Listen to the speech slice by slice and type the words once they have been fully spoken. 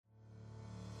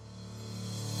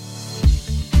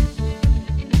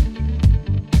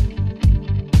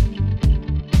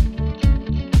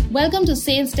Welcome to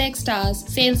Sales Tech Stars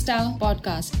Sales Star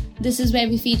Podcast. This is where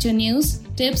we feature news,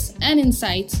 tips, and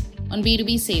insights on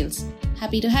B2B sales.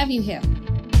 Happy to have you here.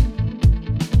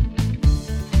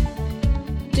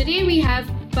 Today we have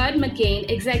Bud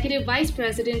McGann, Executive Vice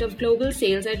President of Global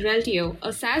Sales at Reltio,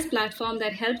 a Saas platform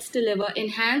that helps deliver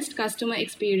enhanced customer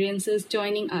experiences,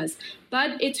 joining us.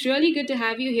 Bud, it's really good to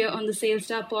have you here on the Sales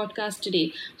Star podcast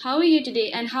today. How are you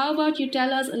today? And how about you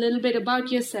tell us a little bit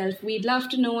about yourself? We'd love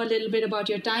to know a little bit about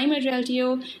your time at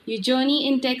Reltio, your journey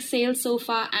in tech sales so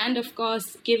far, and of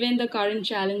course, given the current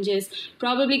challenges,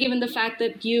 probably given the fact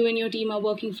that you and your team are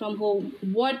working from home,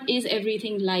 what is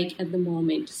everything like at the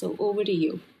moment? So over to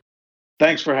you.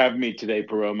 Thanks for having me today,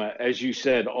 Paroma. As you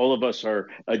said, all of us are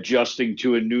adjusting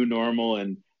to a new normal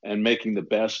and making the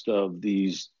best of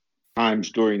these times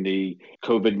during the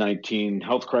COVID-19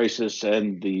 health crisis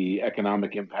and the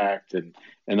economic impact and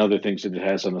other things that it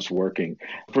has on us working.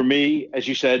 For me, as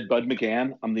you said, Bud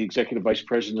McGann, I'm the Executive Vice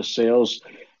President of Sales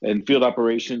and Field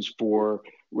Operations for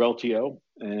Reltio,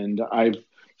 and I've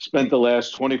spent the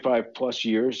last 25 plus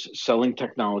years selling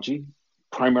technology,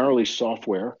 primarily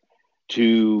software,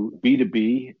 to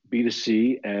B2B,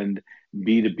 B2C, and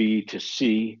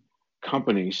B2B2C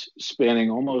companies spanning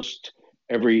almost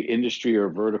every industry or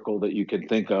vertical that you can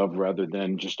think of rather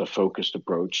than just a focused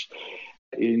approach.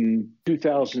 In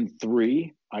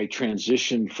 2003, I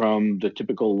transitioned from the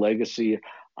typical legacy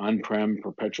on-prem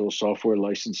perpetual software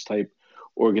license type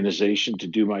organization to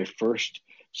do my first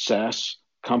SaaS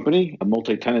company, a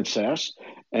multi-tenant SaaS,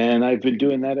 and I've been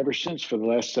doing that ever since for the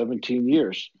last 17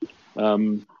 years.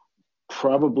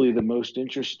 Probably the most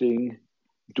interesting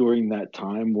during that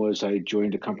time was I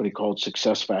joined a company called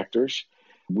SuccessFactors.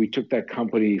 We took that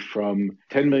company from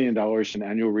 $10 million in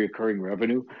annual recurring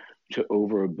revenue to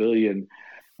over $1 billion.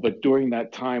 But during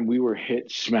that time, we were hit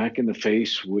smack in the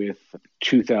face with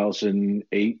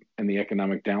 2008 and the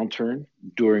economic downturn,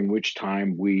 during which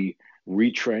time we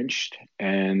retrenched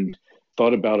and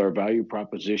thought about our value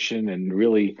proposition and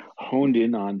really honed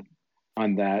in on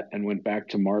that and went back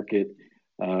to market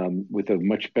with a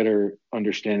much better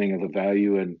understanding of the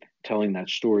value and telling that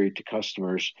story to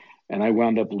customers. And I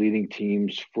wound up leading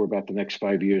teams for about the next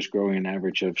 5 years, growing an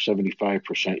average of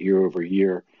 75% year over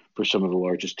year for some of the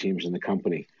largest teams in the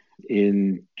company.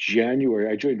 In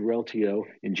January, I joined Reltio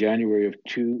in January of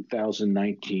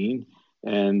 2019,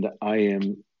 and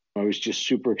I was just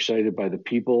super excited by the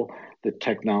people, the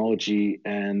technology,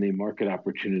 and the market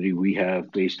opportunity we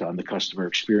have based on the customer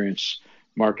experience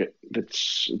market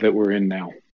that we're in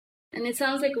now. And it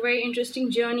sounds like a very interesting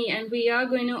journey, and we are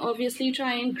going to obviously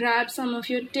try and grab some of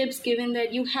your tips, given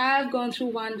that you have gone through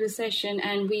one recession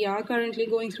and we are currently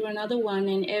going through another one,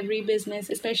 and every business,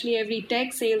 especially every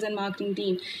tech sales and marketing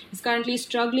team, is currently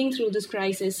struggling through this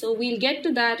crisis. So we'll get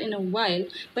to that in a while.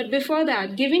 But before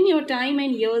that, given your time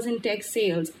and years in tech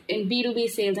sales, in B2B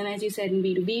sales, and as you said, in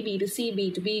B2B, B2C,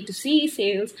 B2B2C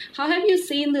sales, how have you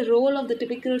seen the role of the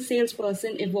typical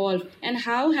salesperson evolve, and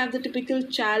how have the typical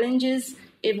challenges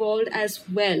evolved as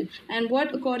well? And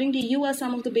what, according to you, are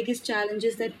some of the biggest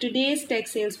challenges that today's tech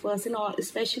salesperson, or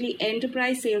especially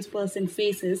enterprise salesperson,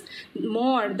 faces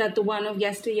more that the one of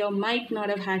yesteryear might not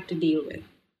have had to deal with?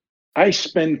 I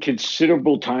spend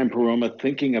considerable time, Paroma,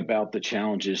 thinking about the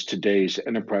challenges today's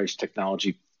enterprise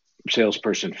technology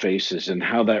salesperson faces and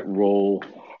how that role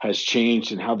has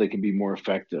changed and how they can be more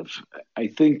effective. I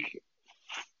think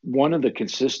one of the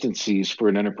consistencies for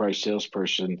an enterprise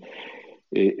salesperson,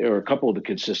 or a couple of the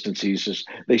consistencies, is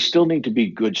they still need to be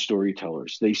good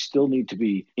storytellers. They still need to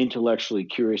be intellectually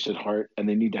curious at heart, and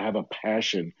they need to have a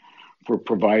passion for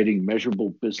providing measurable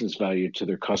business value to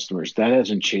their customers. That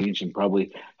hasn't changed and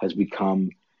probably has become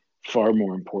far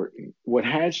more important. What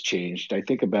has changed, I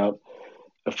think about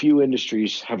a few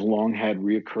industries have long had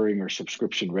reoccurring or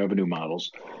subscription revenue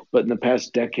models, but in the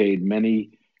past decade,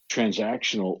 many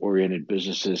transactional-oriented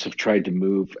businesses have tried to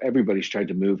move, everybody's tried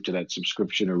to move to that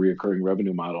subscription or recurring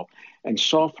revenue model. And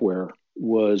software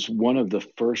was one of the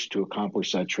first to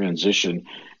accomplish that transition,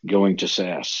 going to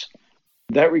SaaS.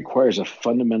 That requires a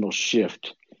fundamental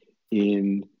shift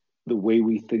in the way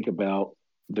we think about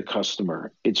the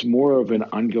customer. It's more of an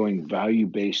ongoing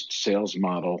value-based sales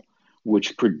model,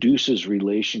 which produces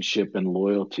relationship and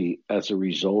loyalty as a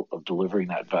result of delivering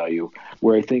that value,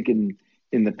 where I think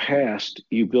in the past,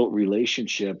 you built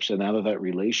relationships, and out of that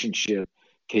relationship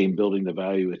came building the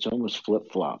value. It's almost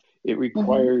flip-flop. It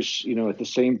requires, at the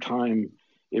same time,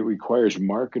 it requires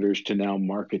marketers to now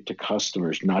market to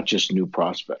customers, not just new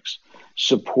prospects.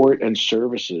 Support and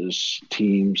services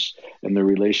teams and the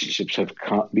relationships have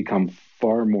become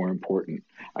far more important.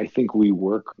 I think we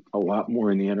work a lot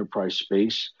more in the enterprise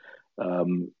space,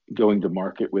 going to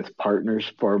market with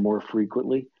partners far more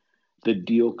frequently. the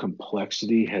deal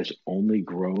complexity has only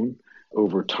grown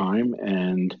over time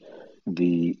and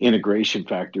the integration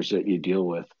factors that you deal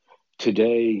with.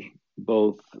 Today,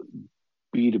 both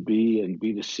B2B and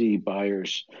B2C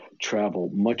buyers travel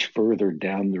much further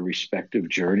down the respective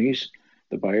journeys,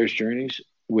 the buyer's journeys,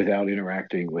 without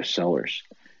interacting with sellers.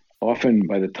 Often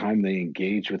by the time they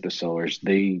engage with the sellers,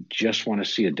 they just want to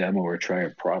see a demo or try a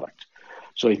product.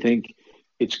 So I think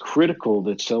it's critical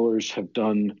that sellers have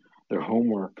done their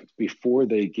homework before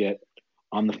they get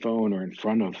on the phone or in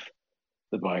front of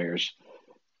the buyers.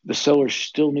 The sellers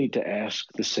still need to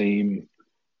ask the same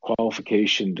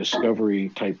qualification, discovery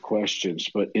type questions,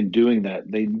 but in doing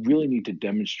that, they really need to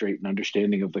demonstrate an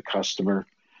understanding of the customer,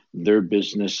 their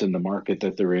business and the market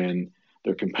that they're in,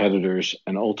 their competitors,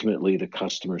 and ultimately the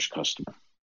customer's customer.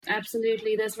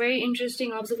 Absolutely. That's very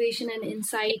interesting observation and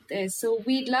insight there. So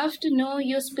we'd love to know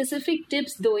your specific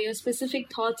tips, though, your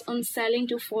specific thoughts on selling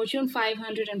to Fortune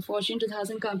 500 and Fortune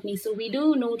 2000 companies. So we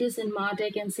do notice in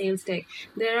MarTech and sales tech,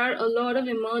 there are a lot of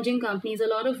emerging companies, a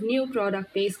lot of new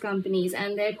product-based companies,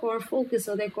 and their core focus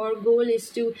or their core goal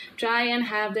is to try and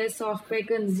have their software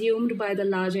consumed by the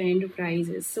larger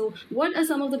enterprises. So what are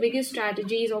some of the biggest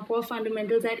strategies or core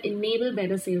fundamentals that enable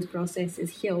better sales processes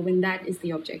here when that is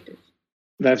the objective?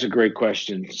 That's a great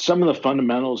question. Some of the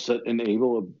fundamentals that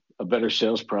enable a better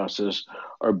sales process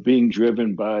are being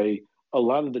driven by a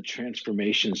lot of the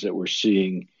transformations that we're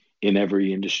seeing in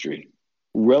every industry.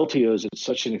 Reltio is at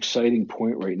such an exciting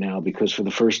point right now because for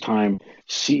the first time,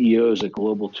 CEOs at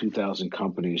Global 2000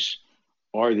 companies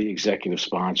are the executive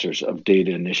sponsors of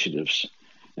data initiatives.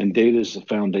 And data is the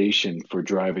foundation for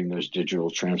driving those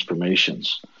digital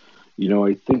transformations.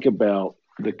 I think about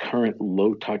the current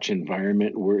low-touch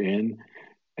environment we're in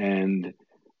and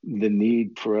the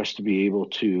need for us to be able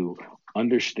to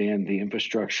understand the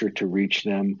infrastructure to reach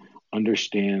them,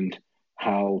 understand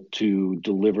how to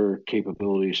deliver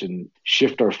capabilities and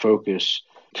shift our focus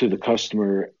to the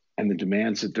customer and the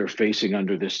demands that they're facing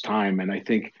under this time. And I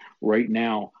think right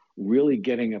now, really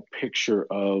getting a picture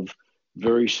of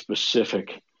very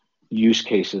specific use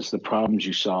cases, the problems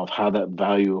you solve, how that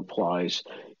value applies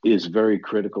is very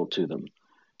critical to them.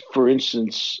 For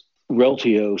instance,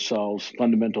 Reltio solves a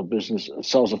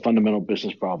fundamental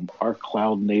business problem. Our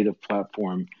cloud native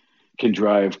platform can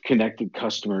drive connected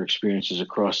customer experiences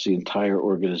across the entire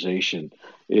organization.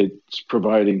 It's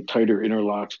providing tighter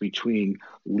interlocks between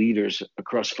leaders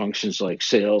across functions like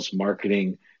sales,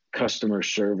 marketing, customer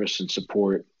service and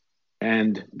support,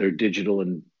 and their digital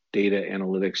and data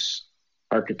analytics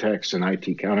architects and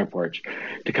IT counterparts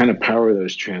to kind of power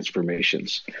those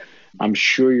transformations. I'm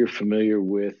sure you're familiar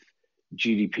with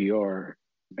GDPR,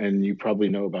 and you probably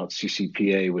know about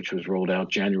CCPA, which was rolled out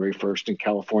January 1st in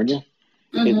California.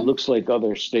 Mm-hmm. It looks like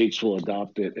other states will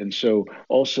adopt it. And so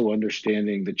also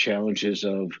understanding the challenges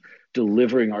of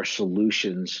delivering our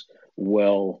solutions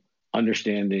well,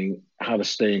 understanding how to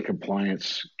stay in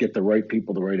compliance, get the right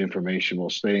people, the right information while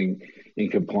staying in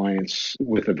compliance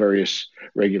with the various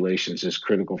regulations is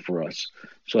critical for us.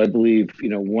 So I believe,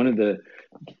 one of the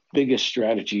biggest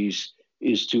strategies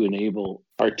is to enable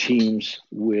our teams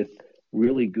with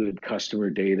really good customer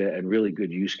data and really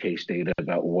good use case data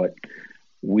about what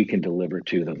we can deliver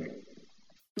to them.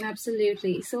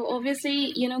 Absolutely. So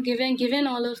obviously, given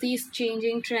all of these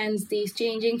changing trends, these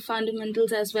changing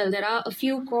fundamentals as well, there are a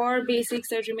few core basics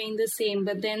that remain the same,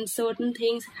 but then certain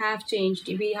things have changed.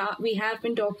 We have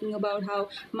been talking about how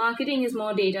marketing is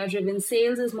more data driven,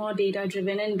 sales is more data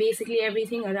driven, and basically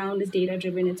everything around is data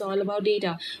driven. It's all about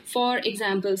data. For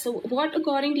example, so what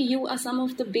according to you are some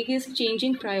of the biggest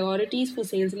changing priorities for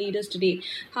sales leaders today?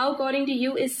 How according to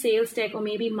you is sales tech or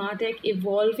maybe MarTech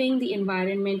evolving the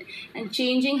environment and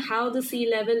changing how the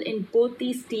C-level in both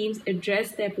these teams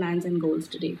address their plans and goals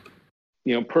today?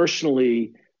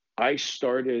 Personally, I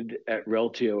started at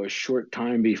Reltio a short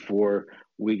time before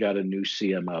we got a new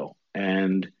CMO,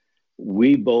 and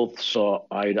we both saw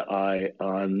eye to eye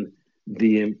on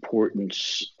the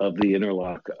importance of the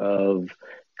interlock of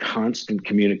constant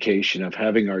communication, of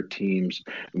having our teams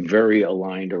very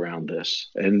aligned around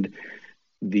this. And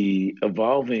the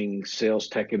evolving sales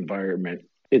tech environment,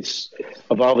 it's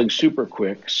evolving super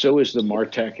quick. So is the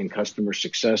MarTech and customer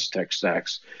success tech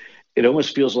stacks. It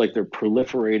almost feels like they're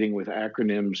proliferating with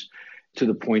acronyms to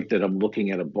the point that I'm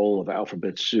looking at a bowl of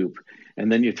alphabet soup. And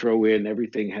then you throw in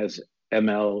everything has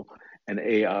ML and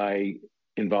AI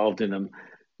involved in them.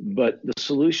 But the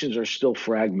solutions are still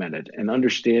fragmented, and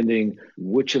understanding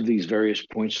which of these various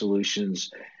point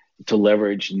solutions to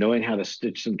leverage, knowing how to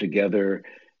stitch them together,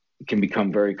 can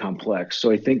become very complex.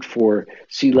 So I think for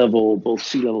both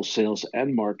C-level sales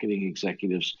and marketing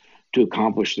executives to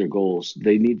accomplish their goals,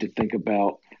 they need to think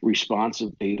about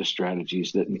responsive data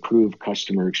strategies that improve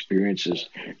customer experiences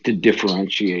to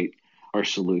differentiate our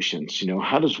solutions.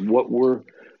 How does what we're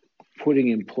putting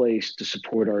in place to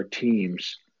support our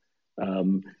teams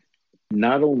um,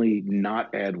 not only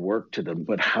not add work to them,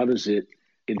 but how does it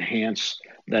enhance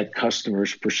that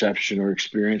customer's perception or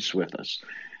experience with us?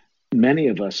 Many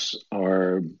of us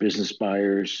are business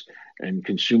buyers and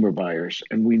consumer buyers,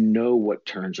 and we know what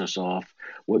turns us off,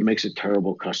 what makes a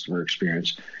terrible customer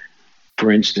experience.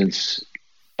 For instance,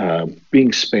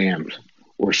 being spammed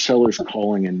or sellers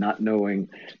calling and not knowing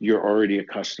you're already a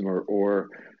customer, or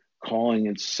calling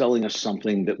and selling us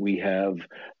something that we have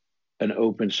an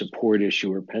open support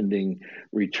issue or pending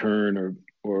return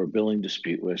or a billing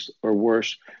dispute with, or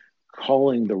worse,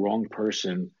 calling the wrong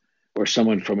person or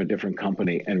someone from a different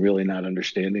company and really not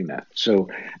understanding that. So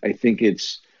I think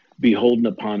it's beholden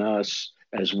upon us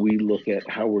as we look at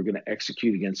how we're going to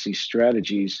execute against these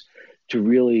strategies to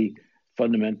really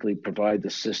fundamentally provide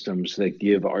the systems that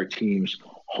give our teams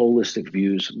holistic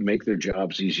views, make their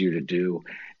jobs easier to do,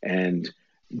 and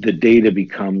the data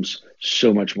becomes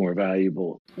so much more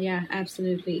valuable. Yeah,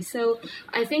 absolutely. So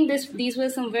I think these were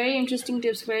some very interesting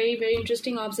tips, very, very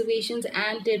interesting observations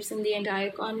and tips in the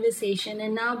entire conversation.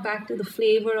 And now back to the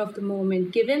flavor of the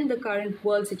moment. Given the current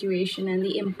world situation and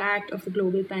the impact of the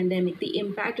global pandemic, the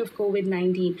impact of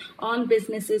COVID-19 on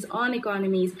businesses, on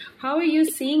economies, how are you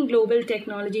seeing global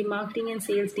technology, marketing and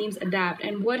sales teams adapt?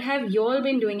 And what have you all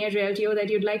been doing at Reltio that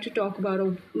you'd like to talk about,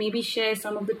 or maybe share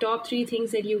some of the top 3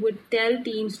 things that you would tell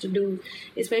teams to do,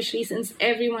 especially since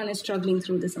everyone is struggling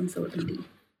through this uncertainty?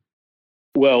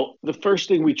 Well, the first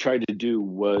thing we tried to do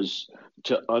was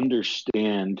to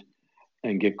understand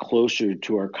and get closer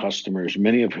to our customers,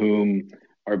 many of whom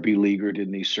are beleaguered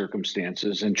in these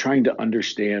circumstances, and trying to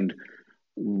understand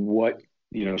what,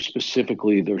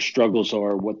 specifically their struggles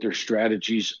are, what their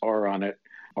strategies are on it.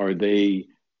 Are they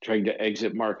trying to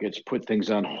exit markets, put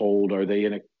things on hold? Are they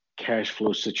in a cash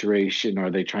flow situation?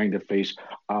 Are they trying to face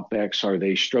OpEx? Are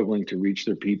they struggling to reach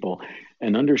their people?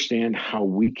 And understand how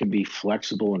we can be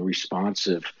flexible and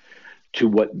responsive to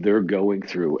what they're going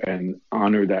through and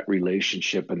honor that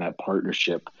relationship and that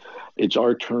partnership. It's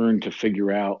our turn to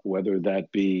figure out whether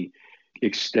that be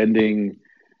extending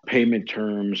payment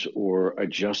terms or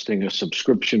adjusting a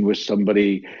subscription with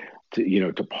somebody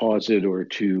to pause it or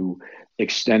to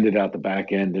extend it out the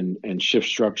back end and shift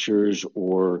structures,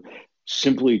 or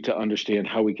simply to understand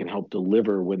how we can help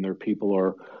deliver when their people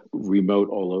are remote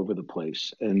all over the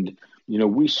place. And,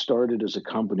 we started as a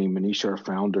company, Manish, our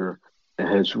founder,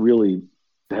 has really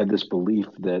had this belief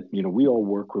that, we all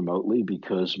work remotely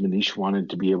because Manish wanted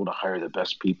to be able to hire the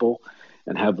best people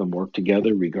and have them work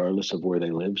together regardless of where they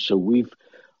live. So we've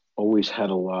always had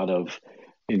a lot of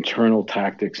internal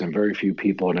tactics and very few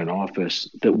people in an office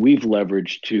that we've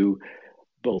leveraged to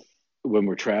both when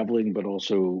we're traveling, but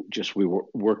also just we were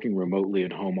working remotely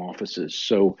in home offices.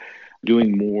 So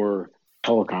doing more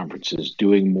teleconferences,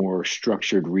 doing more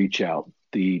structured reach out,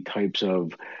 the types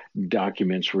of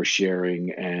documents we're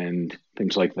sharing and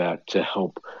things like that to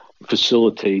help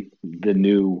facilitate the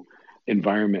new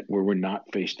environment where we're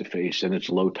not face to face and it's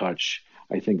low touch.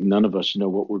 I think none of us know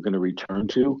what we're going to return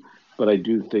to, but I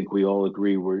do think we all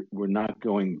agree we're not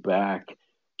going back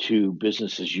to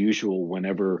business as usual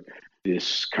whenever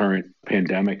this current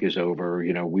pandemic is over.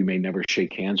 We may never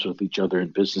shake hands with each other in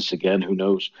business again. Who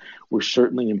knows? We're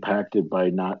certainly impacted by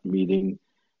not meeting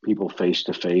people face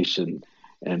to face and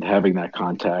having that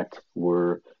contact.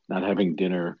 We're not having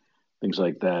dinner, things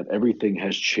like that. Everything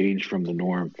has changed from the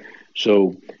norm.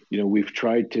 So, we've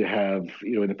tried to have,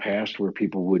 in the past where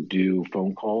people would do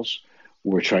phone calls,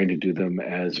 we're trying to do them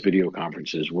as video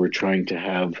conferences. We're trying to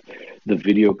have the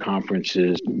video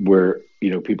conferences where,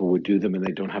 people would do them and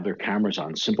they don't have their cameras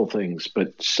on. Simple things,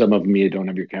 but some of them you don't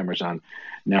have your cameras on.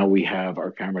 Now we have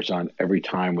our cameras on every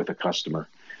time with a customer.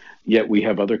 Yet we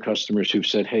have other customers who've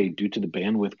said, hey, due to the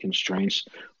bandwidth constraints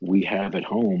we have at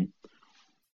home,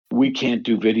 we can't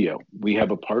do video. We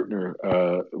have a partner,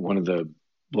 one of the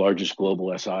largest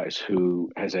global SIs,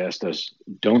 who has asked us,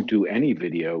 don't do any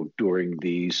video during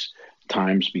these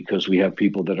times because we have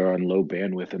people that are on low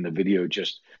bandwidth and the video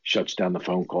just shuts down the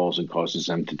phone calls and causes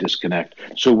them to disconnect.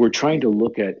 So we're trying to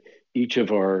look at each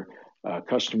of our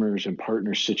customers and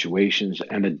partner situations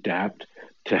and adapt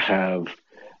to have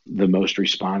the most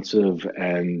responsive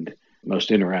and most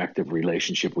interactive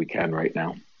relationship we can right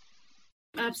now.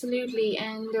 Absolutely,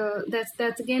 and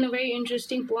that's again a very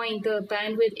interesting point, the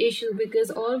bandwidth issue, because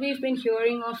all we've been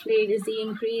hearing of late is the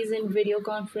increase in video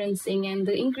conferencing and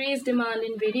the increased demand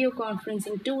in video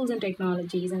conferencing tools and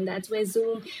technologies, and that's where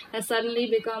Zoom has suddenly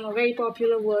become a very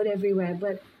popular word everywhere.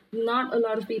 But not a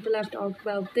lot of people have talked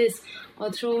about this or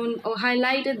thrown or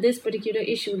highlighted this particular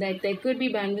issue, that there could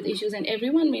be bandwidth issues and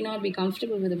everyone may not be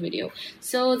comfortable with a video.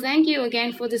 So thank you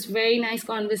again for this very nice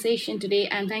conversation today,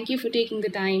 and thank you for taking the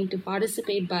time to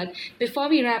participate. But before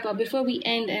we wrap up, before we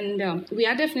end, and we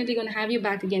are definitely going to have you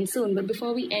back again soon, but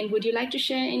before we end, would you like to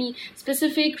share any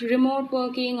specific remote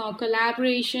working or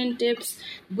collaboration tips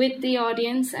with the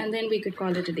audience, and then we could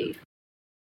call it a day?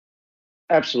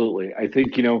 Absolutely. I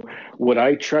think, what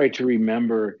I try to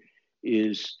remember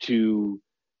is to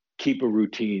keep a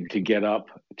routine, to get up,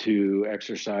 to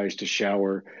exercise, to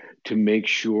shower, to make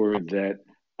sure that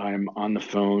I'm on the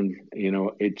phone.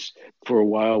 It's for a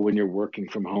while when you're working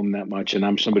from home that much, and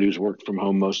I'm somebody who's worked from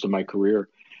home most of my career,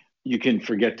 you can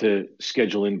forget to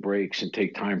schedule in breaks and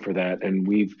take time for that. And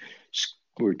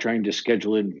we're trying to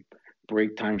schedule in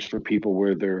break times for people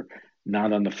where they're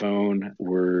not on the phone.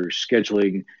 We're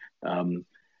scheduling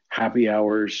happy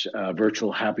hours,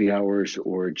 virtual happy hours,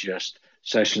 or just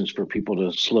sessions for people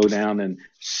to slow down and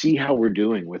see how we're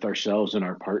doing with ourselves and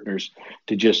our partners,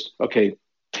 to just, okay,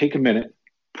 take a minute,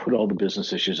 put all the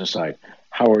business issues aside.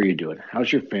 How are you doing?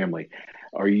 How's your family?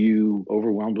 Are you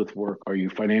overwhelmed with work? Are you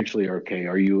financially okay?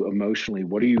 Are you emotionally?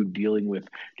 What are you dealing with?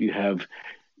 Do you have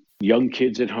young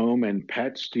kids at home and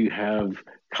pets? Do you have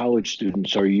college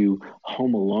students? Are you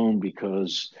home alone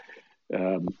because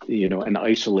and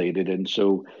isolated? And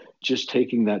so just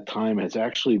taking that time has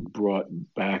actually brought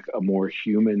back a more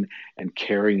human and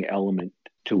caring element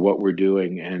to what we're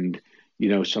doing. And,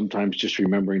 sometimes just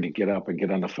remembering to get up and get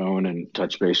on the phone and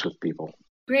touch base with people.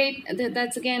 Great.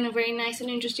 That's again a very nice and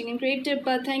interesting and great tip.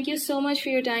 But thank you so much for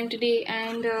your time today,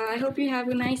 and I hope you have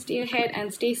a nice day ahead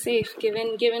and stay safe.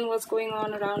 Given what's going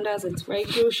on around us, it's very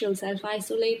crucial.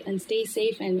 Self-isolate and stay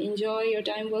safe and enjoy your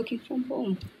time working from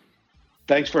home.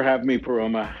 Thanks for having me,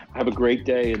 Paroma. Have a great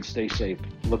day and stay safe.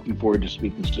 Looking forward to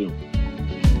speaking soon.